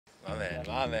My man,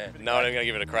 my man. No, I'm gonna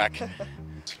give it a crack.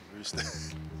 Rooster.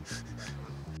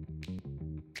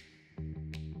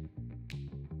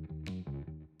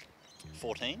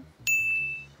 14.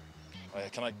 Oh, yeah,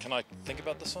 can I think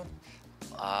about this one?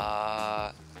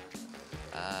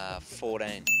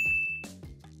 14.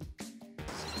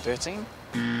 13?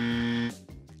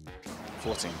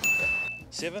 14.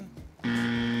 7? Oh,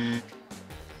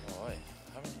 wait,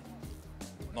 how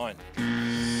many?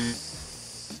 9.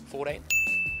 14.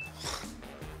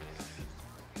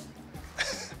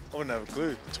 I wouldn't have a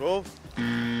clue. 12?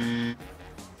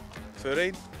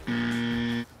 13?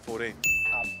 14.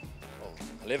 Oh,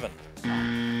 11.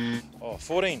 Oh,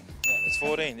 14. It's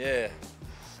 14, yeah.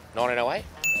 1908.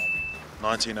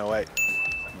 1908.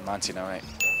 1908.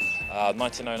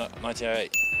 1908.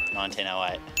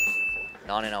 1908.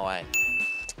 1908.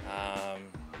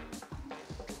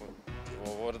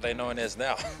 What are they known as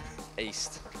now?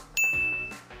 East.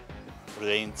 What are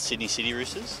they in Sydney City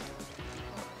Roosters?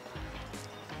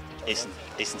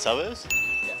 Eastern suburbs?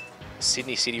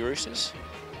 Sydney City Roosters.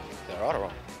 Is that right or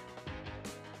wrong?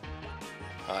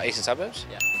 Eastern suburbs?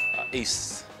 Yeah.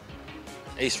 East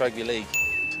Rugby League.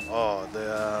 Oh,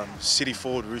 the City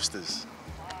Ford Roosters.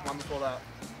 One before that.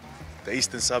 The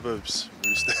Eastern Suburbs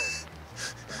Roosters.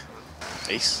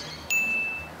 East.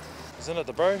 Isn't it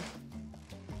the bro?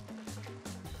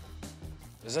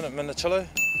 Isn't it Minicillo?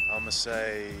 I'm gonna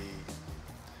say,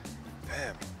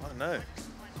 damn, I don't know.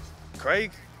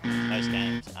 Craig? Those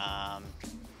games.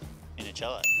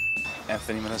 Minicello.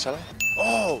 Anthony Minicello.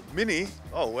 Oh, Mini?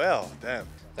 Oh, wow, damn.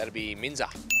 That'd be Minza.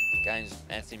 Games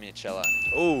Anthony Minicello.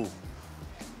 Oh,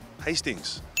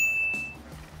 Hastings.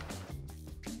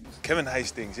 Kevin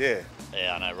Hastings, yeah.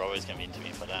 Yeah, I know Robbie's going to be into me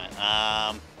if I don't.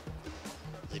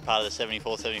 Is he part of the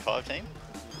 74-75 team?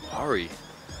 Hurry.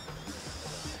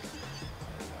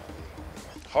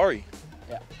 Hori?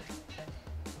 Yeah.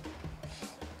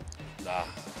 Nah,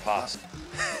 pass.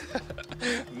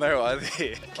 No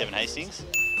idea. Kevin Hastings?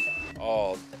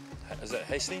 Oh, is it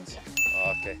Hastings?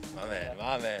 Oh, okay, my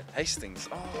man. Hastings.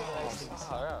 Oh,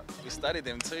 wow. We studied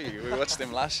them too. We watched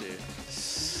them last year.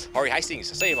 Hori Hastings.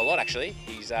 I see him a lot actually.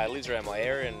 He lives around my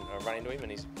area and I run into him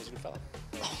and he's a good fella.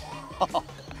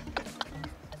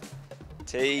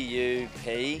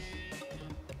 T-U-P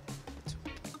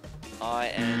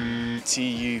I-N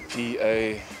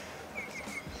T-U-P-O-U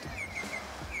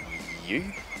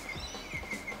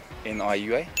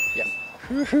N-I-U-A. Yep.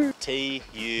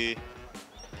 T-U-P-O-N.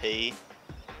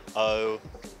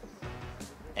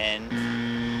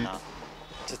 No.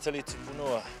 Tatili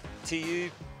Tupunua.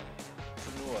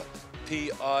 T-U-Punua.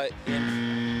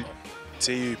 P-I-N.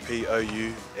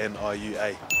 T-U-P-O-U-N-I-U-A.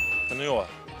 Punua.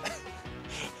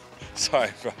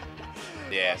 Sorry, bro.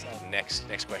 Yeah,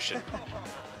 next question.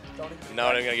 No,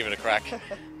 I'm gonna give it a crack.